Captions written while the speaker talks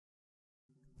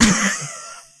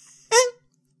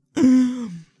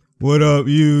What up,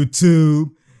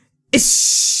 YouTube?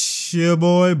 It's your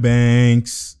boy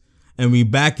Banks, and we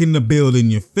back in the building,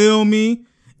 you feel me?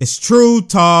 It's True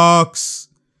Talks,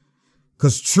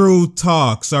 cause True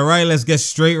Talks. All right, let's get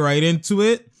straight right into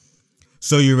it.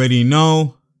 So you already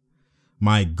know,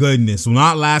 my goodness, well,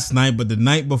 not last night, but the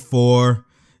night before,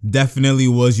 definitely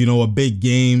was, a big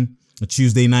game, a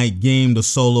Tuesday night game. The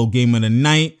solo game of the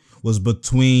night was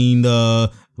between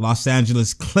the Los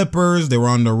Angeles Clippers. They were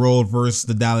on the road versus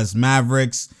the Dallas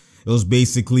Mavericks. It was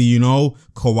basically,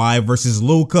 Kawhi versus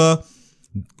Luka.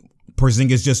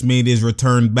 Porzingis just made his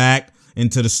return back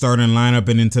into the starting lineup,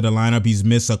 and into the lineup he's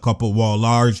missed a couple, a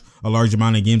large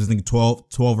amount of games. I think 12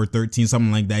 or 13,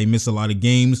 something like that. He missed a lot of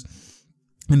games.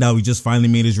 And now he just finally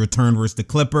made his return versus the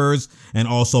Clippers. And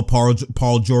also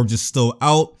Paul George is still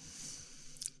out.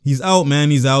 He's out,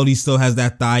 man. He's out. He still has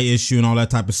that thigh issue and all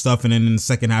that type of stuff. And then in the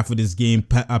second half of this game,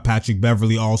 Patrick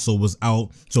Beverley also was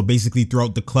out. So basically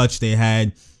throughout the clutch,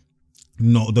 the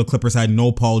Clippers had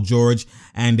no Paul George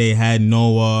and they had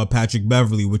no Patrick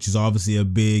Beverley, which is obviously a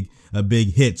big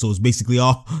hit. So it's basically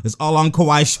all on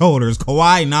Kawhi's shoulders.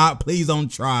 Kawhi, please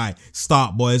don't try.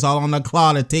 Stop, boy. It's all on the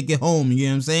cloud to take it home. You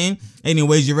know what I'm saying?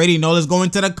 Anyways, you ready? Let's go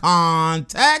into the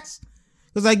context,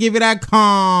 because I give you that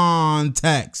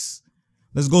context.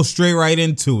 Let's go straight right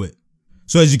into it.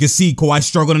 So as you can see, Kawhi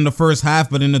struggled in the first half,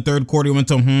 but in the third quarter, he went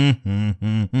to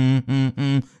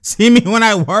see me when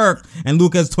I work. And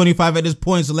Luka's 25 at this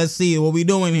point, so let's see what we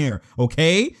doing here.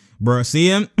 Okay, bro, see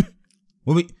him?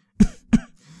 Oh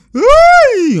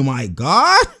my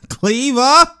God,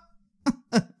 Cleaver.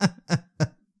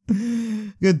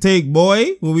 Good take,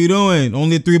 boy. What we doing?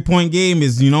 Only a 3-point game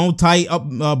is, tight up,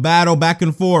 battle back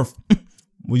and forth.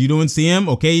 What you doing, CM?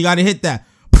 Okay, you got to hit that.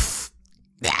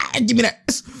 Give me that.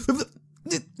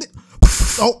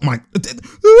 Oh my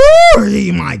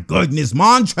goodness,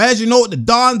 Montrez, you know what the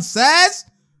Don says?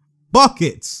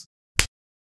 Buckets.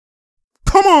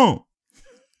 Come on.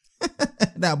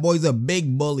 That boy's a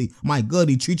big bully. My God,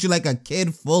 he treats you like a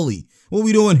kid fully. What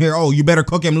we doing here? Oh, you better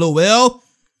cook him, Lil Will.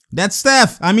 That's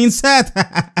Seth. My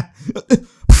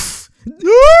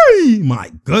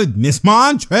goodness,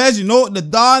 Montrez, you know what the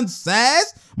Don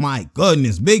says? My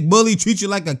goodness, big bully treats you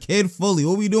like a kid fully.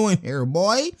 What we doing here,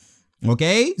 boy?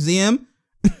 Okay, see him?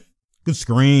 Good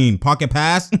screen. Pocket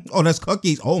pass. Oh, that's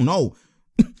cookies. Oh, no.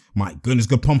 My goodness,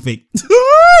 good pump fake.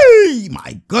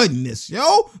 My goodness,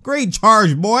 yo. Great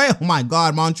charge, boy. Oh, my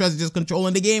God. Montrez is just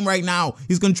controlling the game right now.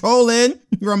 He's controlling.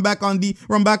 Run back on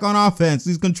offense.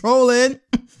 He's controlling.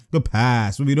 Good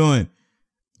pass. What we doing?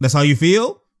 That's how you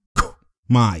feel?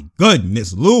 My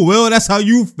goodness, Lou Will, that's how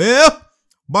you feel?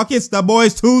 Buckets, the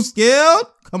boy's too skilled?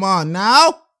 Come on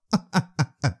now.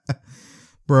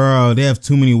 Bro, they have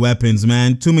too many weapons,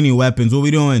 man. Too many weapons. What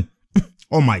we doing?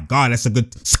 Oh my God, that's a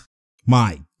good...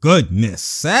 My goodness,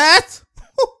 Seth.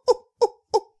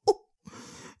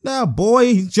 That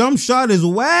boy, his jump shot is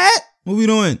wet. What we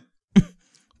doing?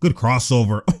 Good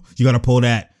crossover. You gotta pull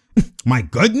that. My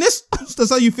goodness. That's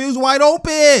how you feel. It's wide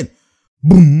open.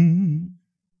 Boom.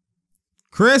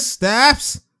 Chris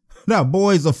Stapps. That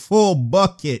boy's a full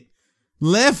bucket.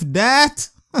 Lift that.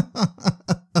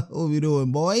 What we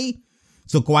doing, boy?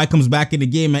 So Kawhi comes back in the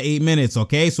game at 8 minutes,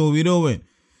 okay? So what we doing?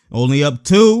 Only up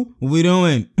 2. What we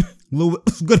doing?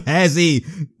 Good Hazzy.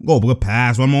 Go, good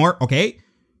pass. One more, okay?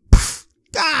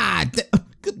 God.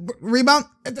 Good rebound.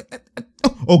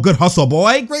 Oh, good hustle,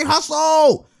 boy. Great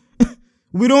hustle. What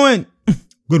we doing?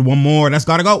 Good, one more. That's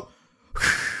gotta go.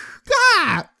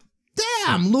 God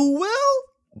damn, Lou Will.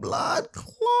 Blood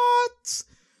clots.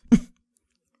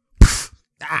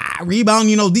 Rebound,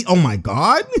 oh my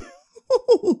God.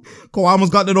 Kawhi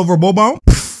almost got that over Boban.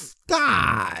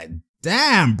 God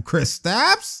damn, Chris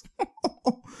Stapps.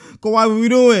 Kawhi, what we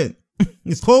doing?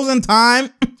 It's closing time.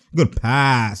 Good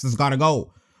pass. This gotta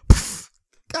go.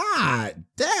 God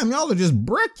damn, y'all are just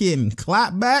bricking.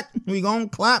 Clap back. We gonna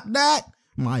clap that?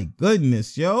 My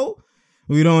goodness, yo.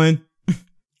 What we doing?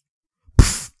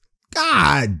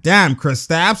 God damn, Chris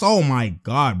Stapps. Oh my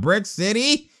God, Brick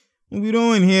City. What we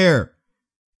doing here?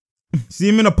 See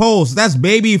him in the post. That's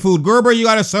baby food. Gerber, you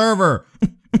got a server.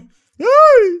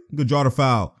 Good draw the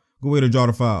foul. Good way to draw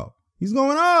the foul. He's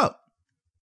going up.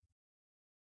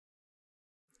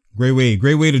 Great way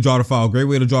to draw the foul. Great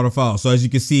way to draw the foul. So as you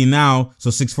can see now, so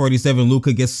 6:47,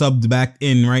 Luka gets subbed back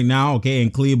in right now, okay,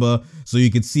 and Kleba. So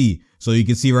you can see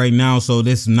right now. So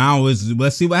this now is,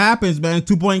 let's see what happens, man.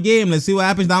 2-point game. Let's see what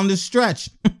happens down this stretch.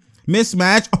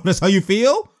 Mismatch. Oh, that's how you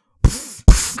feel?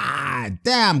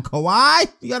 Damn, Kawhi.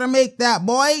 You gotta make that,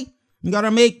 boy. You gotta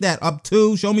make that. Up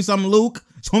 2. Show me some Luke.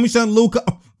 Show me some Luka.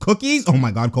 Cookies. Oh my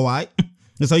God, Kawhi.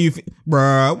 That's how you feel,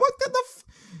 bruh. What the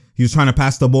he was trying to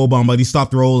pass the Boban, but he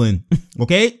stopped rolling.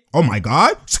 Okay. Oh my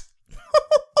God.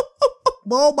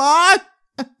 Boban.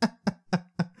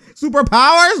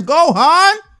 Superpowers. Go,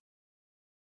 Han.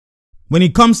 When he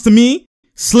comes to me,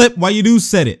 slip while you do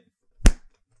said it.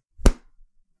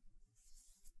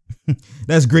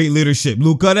 That's great leadership,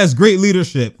 Luka. That's great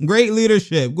leadership. Great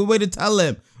leadership. Good way to tell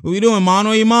him. What we doing, mano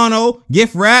y mano?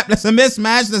 Gift wrap. That's a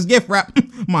mismatch. That's gift wrap.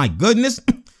 My goodness.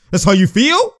 That's how you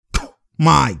feel?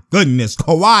 My goodness.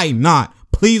 Kawhi not.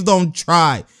 Please don't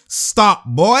try. Stop,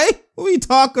 boy. What are you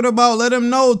talking about? Let him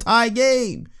know. Tie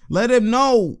game. Let him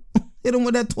know. Hit him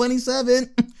with that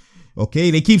 27.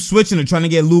 Okay, they keep switching. They're trying to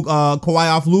get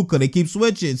Kawhi off Luka. They keep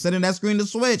switching. Sending that screen to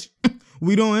switch. What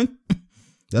we doing?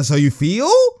 That's how you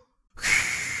feel?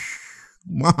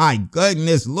 My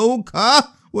goodness, Luka.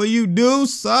 What you do,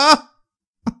 sir?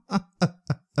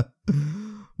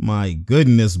 My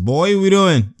goodness, boy. What we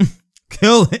doing?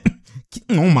 Kill it.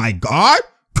 Oh my God.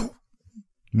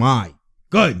 My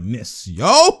goodness,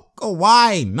 yo.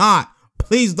 Kawhi not.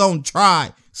 Please don't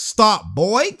try. Stop,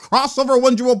 boy. Crossover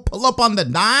when you will pull up on the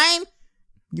dime.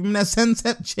 Give him that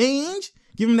 10-cent change.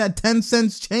 Give him that 10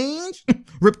 cents change.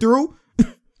 Rip through.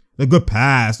 A good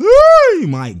pass. Ooh,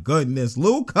 my goodness,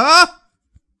 Luka.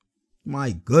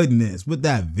 My goodness, with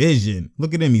that vision.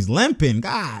 Look at him. He's limping.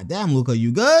 God damn, Luka.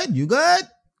 You good? You good?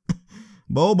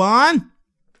 Boban.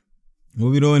 What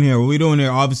we doing here? What we doing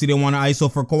here? Obviously, they want to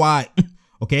ISO for Kawhi.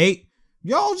 Okay.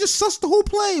 Yo, just suss the whole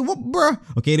play. What, bruh?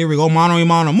 Okay, there we go. Mano y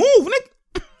mano. Move, Nick.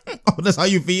 Oh, that's how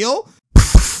you feel?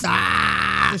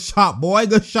 Good shot, boy.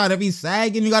 Good shot. If he's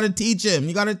sagging, you got to teach him.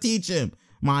 You got to teach him.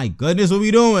 My goodness, what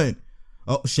we doing?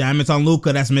 Oh, Shamit's on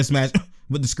Luka. That's mismatch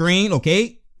with the screen.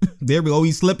 Okay. There we go.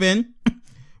 He's slipping.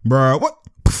 Bruh. What?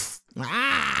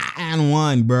 And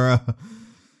one, bruh.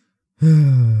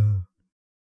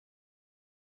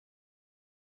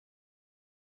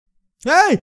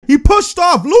 Hey, he pushed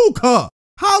off Luka.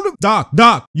 How the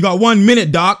Doc, you got 1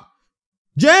 minute, Doc.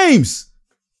 James.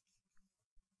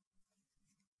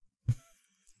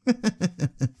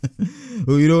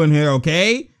 What you doing here,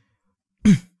 okay?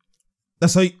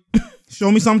 That's how you show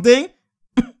me something.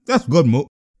 That's good move.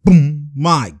 Boom.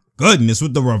 My goodness,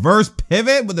 with the reverse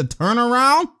pivot, with the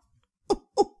turnaround.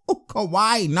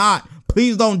 Kawhi not.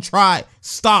 Please don't try.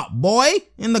 Stop, boy.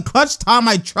 In the clutch time,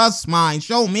 I trust mine.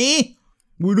 Show me.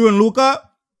 We're doing Luka.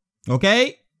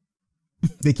 Okay.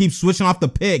 They keep switching off the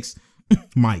picks.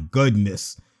 My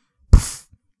goodness.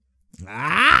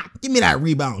 Give me that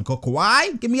rebound,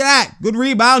 Kawhi. Give me that. Good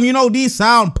rebound. You know D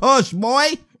sound. Push,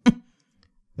 boy.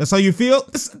 That's how you feel?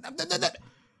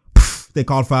 They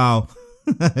called foul.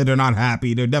 They're not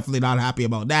happy. They're definitely not happy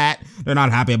about that. They're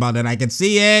not happy about that. I can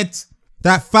see it.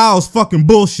 That foul's fucking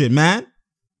bullshit, man.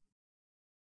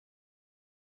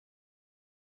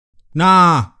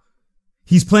 Nah.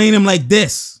 He's playing him like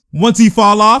this. Once he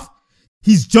fall off,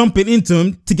 he's jumping into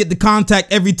him to get the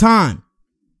contact every time.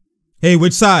 Hey,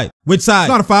 which side? Which side? It's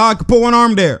not a foul. I could put one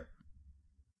arm there.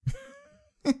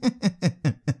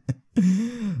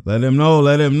 Let him know.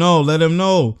 Let him know. Let him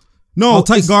know. No, I'll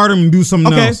tight guard him and do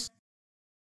something else.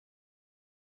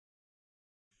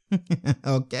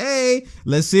 Okay,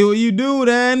 let's see what you do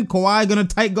then. Kawhi gonna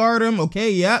tight guard him.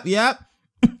 Okay, yep.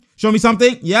 Show me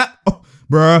something. Yep. Oh,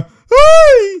 bruh.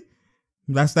 Hey!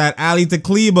 That's that alley to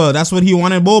Kleba. That's what he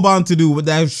wanted Boban to do with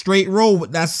that straight roll,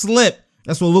 with that slip.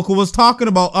 That's what Luka was talking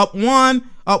about. Up one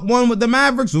with the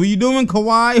Mavericks. What are you doing,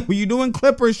 Kawhi? What are you doing,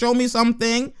 Clippers? Show me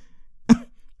something.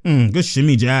 Good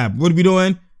shimmy jab. What are we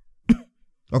doing?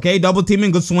 Okay, double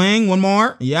teaming. Good swing. One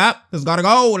more. Yep. That's gotta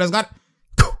go. That's got.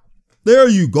 There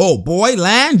you go, boy.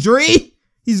 Landry.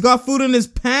 He's got food in his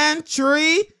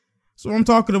pantry. That's what I'm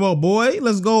talking about, boy.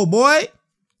 Let's go, boy.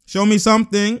 Show me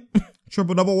something.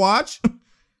 Triple double watch.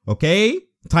 Okay.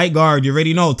 Tight guard. You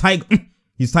already know. Tight.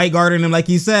 He's tight guarding him like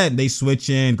he said. They switch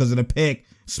in because of the pick.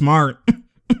 Smart.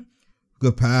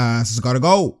 Good pass. It's gotta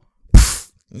go.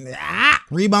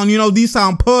 Rebound. You know,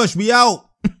 D-sound push. We out.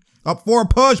 Up 4.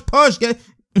 Push. Get.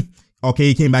 Okay,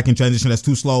 he came back in transition. That's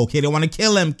too slow. Okay, they want to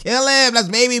kill him. Kill him. That's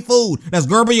baby food. That's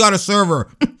Gerber. You got a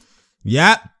server.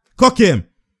 Yeah. Cook him.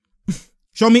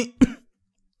 Show me.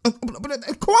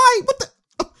 Kawhi. What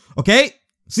the? Okay.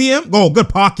 See him? Go. Good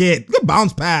pocket. Good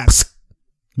bounce pass.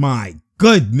 My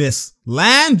goodness.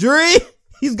 Landry.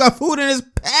 He's got food in his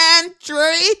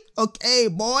pantry. Okay,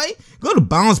 boy. Good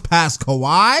bounce pass,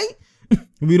 Kawhi.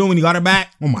 What you doing when you got it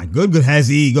back? Oh my good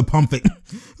hezzy. Good pump it.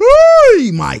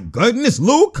 Ooh, my goodness,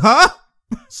 Luka.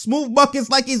 Smooth buckets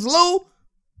like he's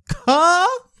Luka.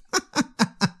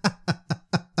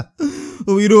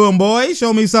 What you doing, boy?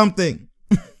 Show me something.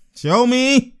 Show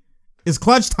me. It's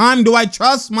clutch time. Do I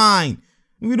trust mine?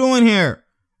 What you doing here?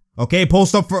 Okay,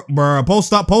 post up for, bruh,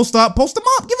 post up, post him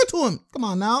up, give it to him. Come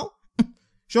on now.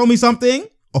 Show me something.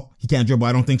 Oh, he can't dribble,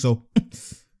 I don't think so.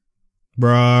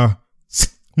 Bruh.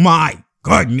 My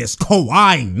goodness,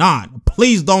 Kawhi Leonard,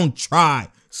 please don't try.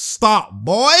 Stop,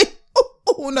 boy.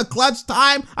 In the clutch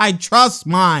time, I trust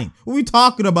mine. What are we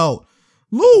talking about?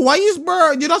 Lou, why you,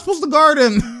 bruh? You're not supposed to guard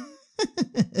him.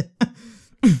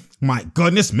 My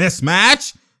goodness,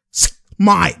 mismatch.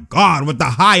 My God, with the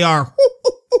high R.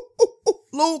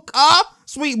 Luka,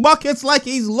 sweet buckets like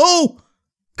he's Luka.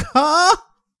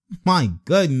 My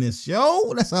goodness,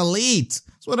 yo, that's elite.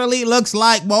 That's what elite looks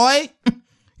like, boy.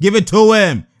 Give it to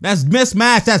him. That's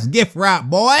mismatch. That's gift wrap,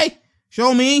 boy.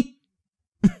 Show me.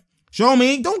 Show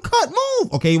me. Don't cut.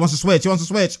 Move. Okay, he wants to switch. He wants to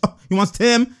switch. Oh, he wants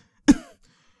Tim.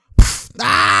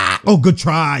 Oh, good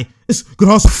try. It's good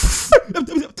hustle.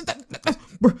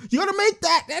 You gotta make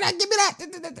that. Give me that.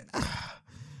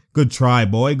 Good try,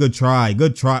 boy. Good try.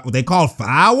 Good try. What they call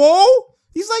foul?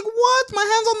 He's like, what? My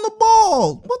hand's on the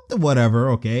ball. What the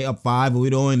whatever. Okay, up 5. What are we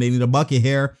doing? They need a bucket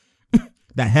here.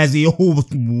 That hezzy.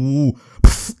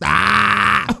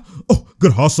 Oh,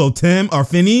 good hustle, Tim or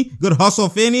Finney. Good hustle,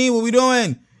 Finney. What we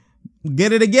doing?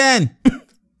 Get it again.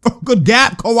 Good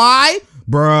gap, Kawhi.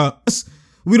 Bruh. What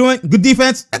we doing? Good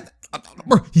defense.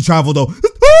 He traveled though.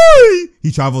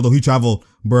 He traveled.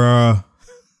 Bruh.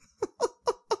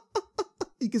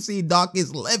 You can see Doc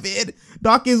is livid.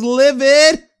 Doc is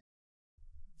livid.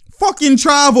 Fucking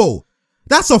travel.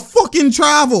 That's a fucking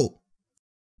travel.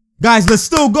 Guys, let's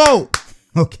still go.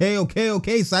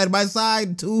 Okay. Side by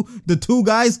side, the two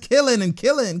guys killing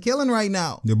right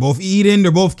now. They're both eating,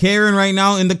 they're both caring right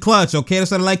now in the clutch. Okay,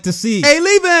 that's what I like to see. Hey,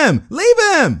 leave him.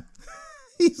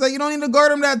 He's like, you don't need to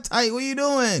guard him that tight. What are you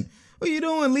doing?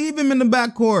 Leave him in the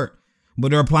backcourt.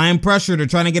 But they're applying pressure. They're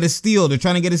trying to get a steal.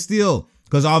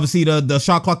 Because obviously the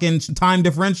shot clock and time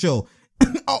differential.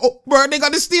 Oh, bro, they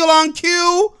got the steal on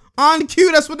cue.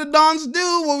 That's what the Dons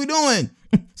do. What are we doing?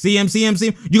 See him.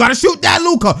 You gotta shoot that,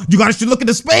 Luka. You gotta look at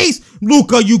the space.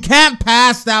 Luka, you can't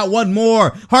pass that one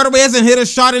more. Hardaway hasn't hit a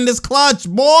shot in this clutch,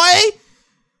 boy.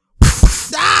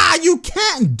 You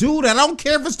can't do that. I don't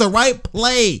care if it's the right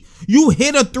play. You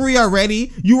hit a 3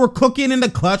 already. You were cooking in the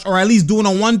clutch, or at least doing a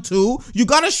 1-2. You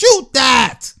gotta shoot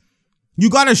that.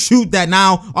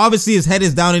 Now, obviously, his head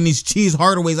is down in his cheese.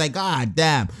 Hardaway's like, God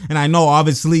damn. And I know,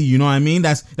 obviously, you know what I mean?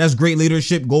 That's great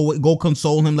leadership. Go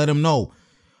console him. Let him know.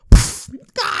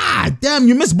 God damn,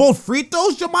 you missed both free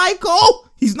throws, Jamichael?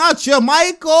 He's not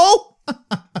Jamichael.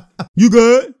 You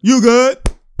good? You good?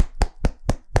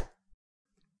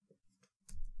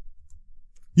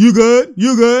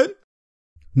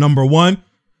 Number 1,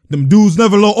 them dudes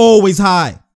never low, always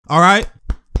high. All right?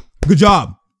 Good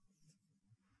job.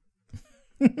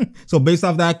 So based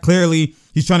off that, clearly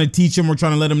he's trying to teach him or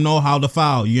trying to let him know how to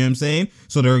foul. You know what I'm saying?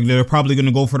 So they're probably going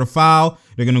to go for the foul.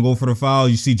 You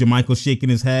see Jamichael shaking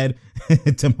his head.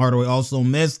 Tim Hardaway also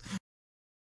missed.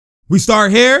 We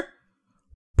start here.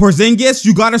 Porzingis,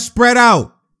 you got to spread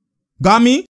out. Got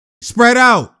me? Spread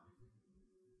out.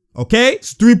 Okay?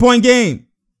 It's a 3-point game.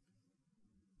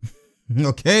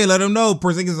 Okay, let him know.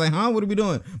 Porzingis is like, huh? What are we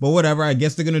doing? But whatever. I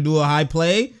guess they're going to do a high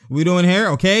play. What we doing here?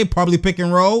 Okay, probably pick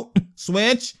and roll.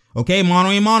 Switch. Okay,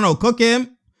 mano. Cook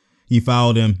him. He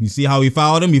fouled him. You see how he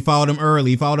fouled him? He fouled him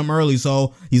early.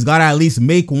 So he's got to at least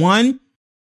make one.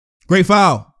 Great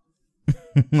foul.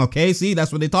 Okay, see,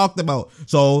 that's what they talked about.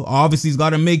 So obviously he's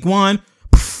got to make one.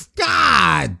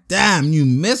 God damn, you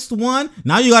missed one.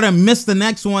 Now you got to miss the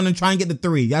next one and try and get the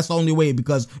 3. That's the only way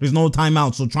because there's no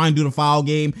timeout. So try and do the foul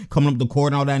game, coming up the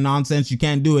court and all that nonsense. You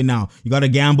can't do it now. You got to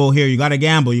gamble here. You got to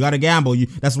gamble.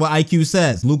 That's what IQ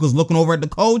says. Luka's looking over at the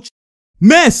coach.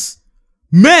 Miss.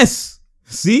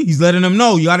 See, he's letting him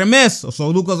know you got to miss. So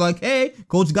Luka's like, hey,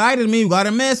 coach guided me. You got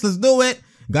to miss. Let's do it.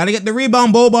 Got to get the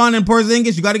rebound, Boban and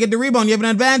Porzingis. You got to get the rebound. You have an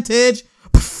advantage.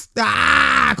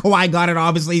 Kawhi got it.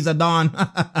 Obviously, he's a Don.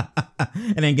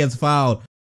 And then gets fouled.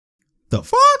 The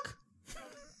fuck?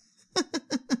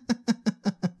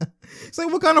 It's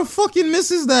like, what kind of fucking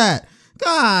miss is that?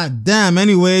 God damn.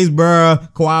 Anyways,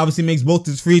 bruh. Kawhi obviously makes both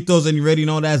his free throws, and you already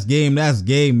know that's game. That's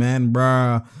game, man,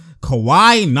 bruh.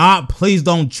 Kawhi, not. Please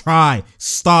don't try.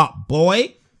 Stop,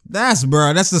 boy. That's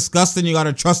disgusting. You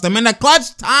gotta trust him. In the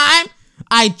clutch time,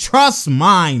 I trust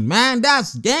mine, man.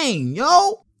 That's game,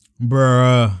 yo.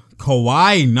 Bruh.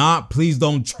 Kawhi, not. Please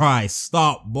don't try.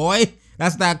 Stop, boy.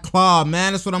 That's that claw,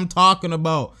 man. That's what I'm talking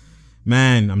about.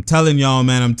 Man, I'm telling y'all,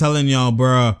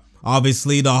 bruh.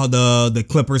 Obviously, the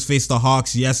Clippers faced the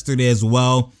Hawks yesterday as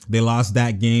well. They lost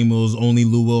that game. It was only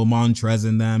Lou Montrez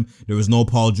in them. There was no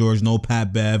Paul George, no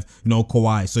Pat Bev, no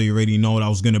Kawhi. So you already know that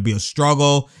was going to be a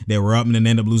struggle. They were up and then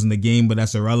ended up losing the game, but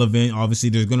that's irrelevant. Obviously,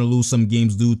 they're going to lose some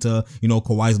games due to,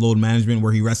 Kawhi's load management,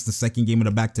 where he rests the second game of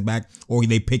the back-to-back, or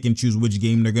they pick and choose which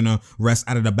game they're going to rest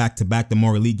out of the back-to-back. The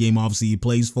more elite game, obviously, he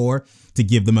plays for to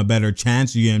give them a better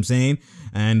chance. You know what I'm saying?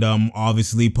 And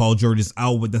obviously, Paul George is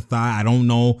out with the thigh. I don't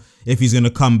know if he's going to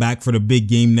come back for the big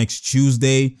game next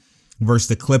Tuesday versus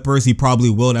the Clippers. He probably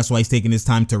will. That's why he's taking his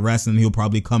time to rest, and he'll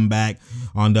probably come back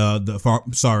on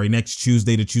next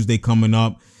Tuesday, the Tuesday coming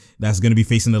up. That's going to be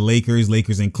facing the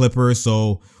Lakers and Clippers.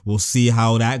 So we'll see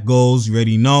how that goes. You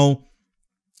already know.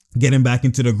 Getting back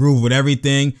into the groove with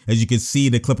everything. As you can see,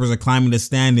 the Clippers are climbing the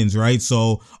standings, right?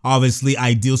 So obviously,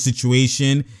 ideal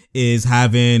situation is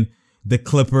having the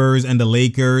Clippers and the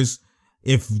Lakers.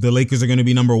 If the Lakers are going to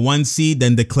be number 1 seed,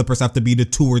 then the Clippers have to be the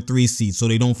 2 or 3 seed, so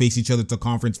they don't face each other to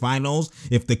conference finals.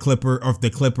 If the Clippers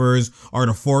are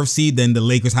the 4th seed, then the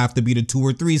Lakers have to be the 2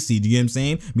 or 3 seed. You get what I'm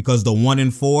saying? Because the 1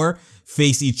 and 4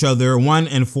 face each other, 1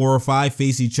 and 4 or 5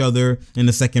 face each other in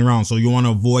the second round. So you want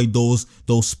to avoid those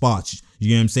spots. You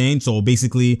get what I'm saying? So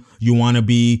basically, you want to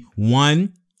be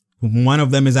one of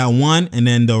them is at 1, and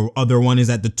then the other one is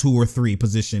at the 2 or 3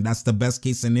 position. That's the best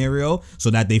case scenario,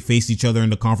 so that they face each other in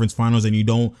the conference finals, and you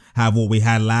don't have what we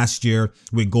had last year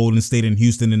with Golden State and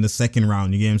Houston in the second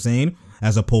round. You get what I'm saying?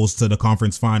 As opposed to the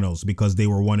conference finals, because they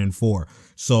were 1 and 4.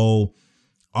 So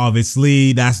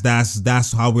obviously,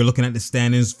 that's how we're looking at the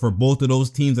standings for both of those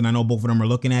teams, and I know both of them are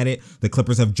looking at it. The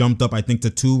Clippers have jumped up, I think,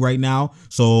 to 2 right now.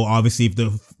 So obviously, if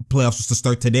the playoffs was to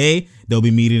start today, they'll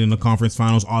be meeting in the conference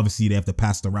finals. Obviously, they have to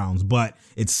pass the rounds, but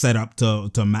it's set up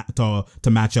to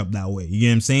match up that way. You get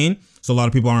what I'm saying? So a lot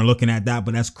of people aren't looking at that,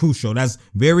 but that's crucial. That's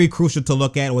very crucial to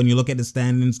look at when you look at the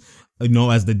standings.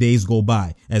 As the days go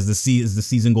by, as the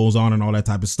season goes on, and all that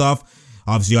type of stuff.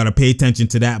 Obviously, you got to pay attention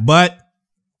to that, but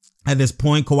at this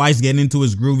point, Kawhi's getting into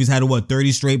his groove. He's had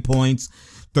 30 straight points,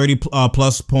 30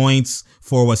 plus points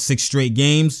for 6 straight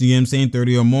games. You know what I'm saying?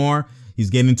 30 or more. He's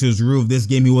getting into his groove. This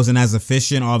game, he wasn't as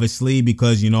efficient, obviously,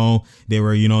 because, he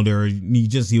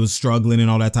was struggling and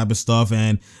all that type of stuff.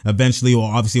 And eventually,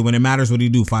 obviously, when it matters, what do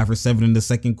you do? 5 for 7 in the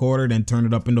second quarter, then turn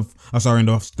it up in the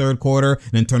third quarter,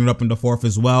 and then turn it up in the fourth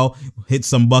as well. Hit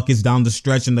some buckets down the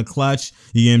stretch in the clutch.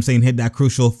 You know what I'm saying? Hit that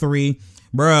crucial 3.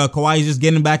 Bruh, Kawhi's just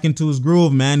getting back into his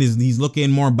groove, man. He's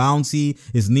looking more bouncy.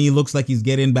 His knee looks like he's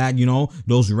getting back,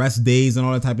 those rest days and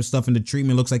all that type of stuff, and the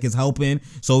treatment looks like it's helping.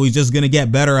 So he's just going to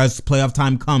get better as playoff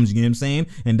time comes, you know what I'm saying?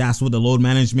 And that's what the load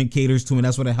management caters to, and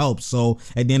that's what it helps. So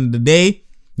at the end of the day,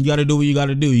 you got to do what you got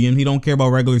to do. He don't care about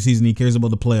regular season. He cares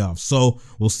about the playoffs. So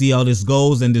we'll see how this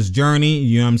goes in this journey.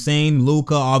 You know what I'm saying?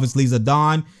 Luka obviously is a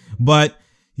Don, but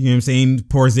you know what I'm saying?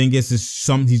 Porzingis is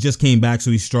he just came back,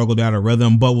 so he struggled out of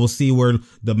rhythm. But we'll see where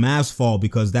the Mavs fall,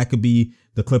 because that could be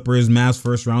the Clippers, Mavs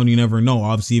first round. You never know.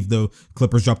 Obviously, if the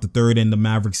Clippers drop to 3rd and the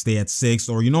Mavericks stay at 6th,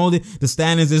 or the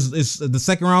standings is the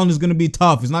second round is gonna be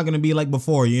tough. It's not gonna be like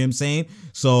before. You know what I'm saying?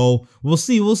 So we'll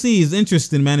see. It's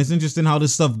interesting, man. It's interesting how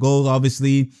this stuff goes.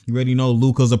 Obviously, you already know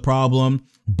Luka's a problem,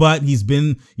 but he's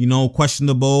been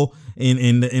questionable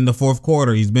in the fourth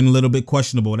quarter. He's been a little bit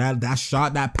questionable. That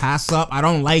shot, that pass up, I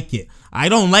don't like it. I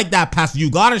don't like that pass.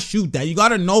 You gotta shoot that. You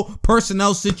gotta know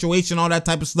personnel situation, all that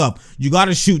type of stuff. You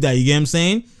gotta shoot that. You get what I'm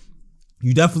saying?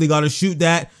 You definitely gotta shoot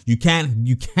that. You can't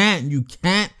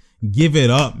give it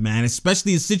up, man.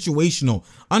 Especially it's situational.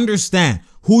 Understand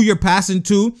who you're passing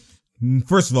to.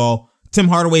 First of all, Tim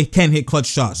Hardaway can hit clutch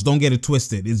shots. Don't get it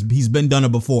twisted. He's been done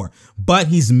it before, but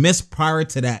he's missed prior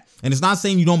to that. And it's not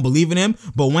saying you don't believe in him,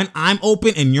 but when I'm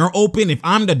open and you're open, if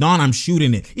I'm the Don, I'm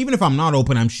shooting it. Even if I'm not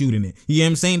open, I'm shooting it. You know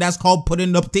what I'm saying? That's called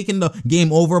taking the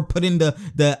game over, at the end of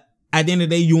the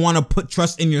day, you want to put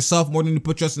trust in yourself more than you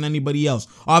put trust in anybody else.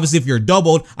 Obviously, if you're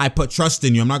doubled, I put trust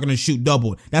in you. I'm not going to shoot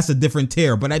doubled. That's a different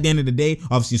tier. But at the end of the day,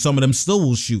 obviously, some of them still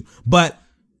will shoot. But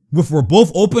if we're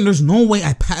both open, there's no way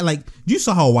you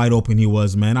saw how wide open he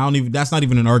was, man. That's not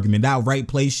even an argument. That right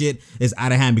play shit is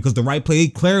out of hand, because the right play,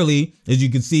 clearly, as you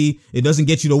can see, it doesn't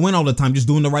get you to win all the time. Just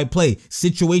doing the right play.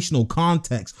 Situational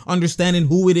context, understanding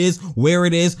who it is, where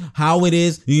it is, how it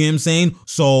is. You know what I'm saying?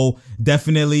 So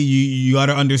definitely you got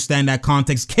to understand that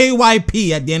context.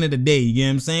 KYP at the end of the day. You know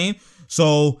what I'm saying?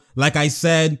 So like I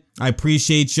said, I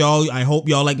appreciate y'all. I hope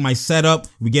y'all like my setup.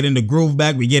 We getting the groove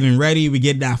back. We getting ready. We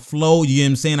get that flow. You know what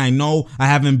I'm saying? I know I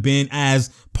haven't been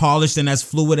as polished and as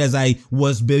fluid as I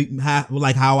was,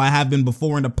 like how I have been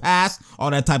before in the past,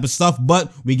 all that type of stuff,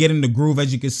 but we get in the groove,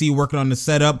 as you can see, working on the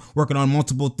setup, working on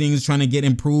multiple things, trying to get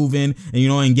improving and, you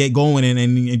know, and get going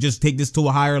and just take this to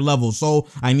a higher level. So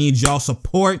I need y'all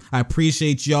support. I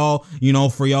appreciate y'all, you know,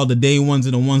 for y'all, the day ones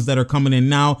and the ones that are coming in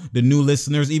now, the new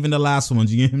listeners, even the last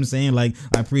ones, you know what I'm saying? Like,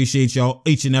 I appreciate y'all,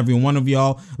 each and every one of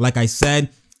y'all. Like I said,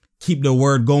 keep the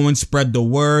word going, spread the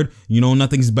word. You know,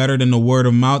 nothing's better than the word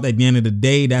of mouth. At the end of the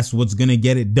day, that's what's going to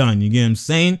get it done. You get what I'm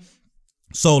saying?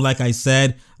 So like I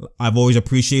said, I've always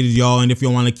appreciated y'all. And if you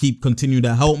want to continue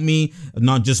to help me,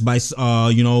 not just by,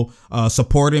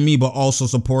 supporting me, but also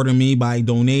supporting me by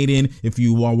donating. If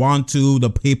you want to, the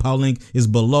PayPal link is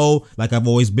below, like I've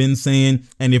always been saying.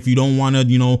 And if you don't want to,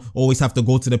 you know, always have to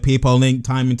go to the PayPal link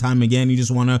time and time again, you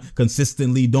just want to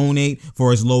consistently donate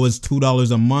for as low as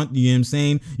 $2 a month. You know what I'm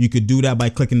saying? You could do that by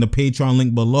clicking the Patreon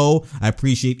link below. I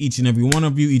appreciate each and every one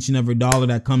of you, each and every dollar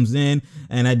that comes in.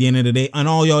 And at the end of the day, and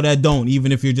all y'all that don't,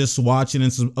 even if you're just watching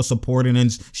and supporting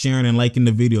and sharing and liking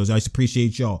the videos, I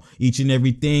appreciate y'all. Each and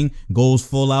everything goes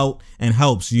full out and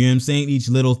helps. You know what I'm saying? Each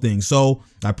little thing. So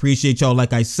I appreciate y'all.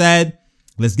 Like I said,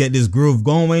 let's get this groove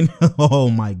going. Oh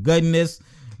my goodness,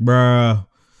 bruh.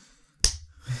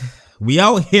 We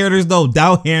out here. There's no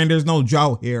doubt here and there's no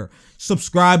drought here.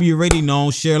 Subscribe, you already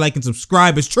know. Share, like, and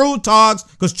subscribe. It's True Talks,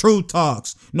 because True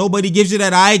Talks. Nobody gives you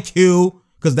that IQ,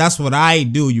 because that's what I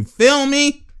do. You feel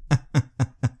me?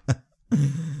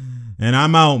 And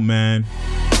I'm out, man.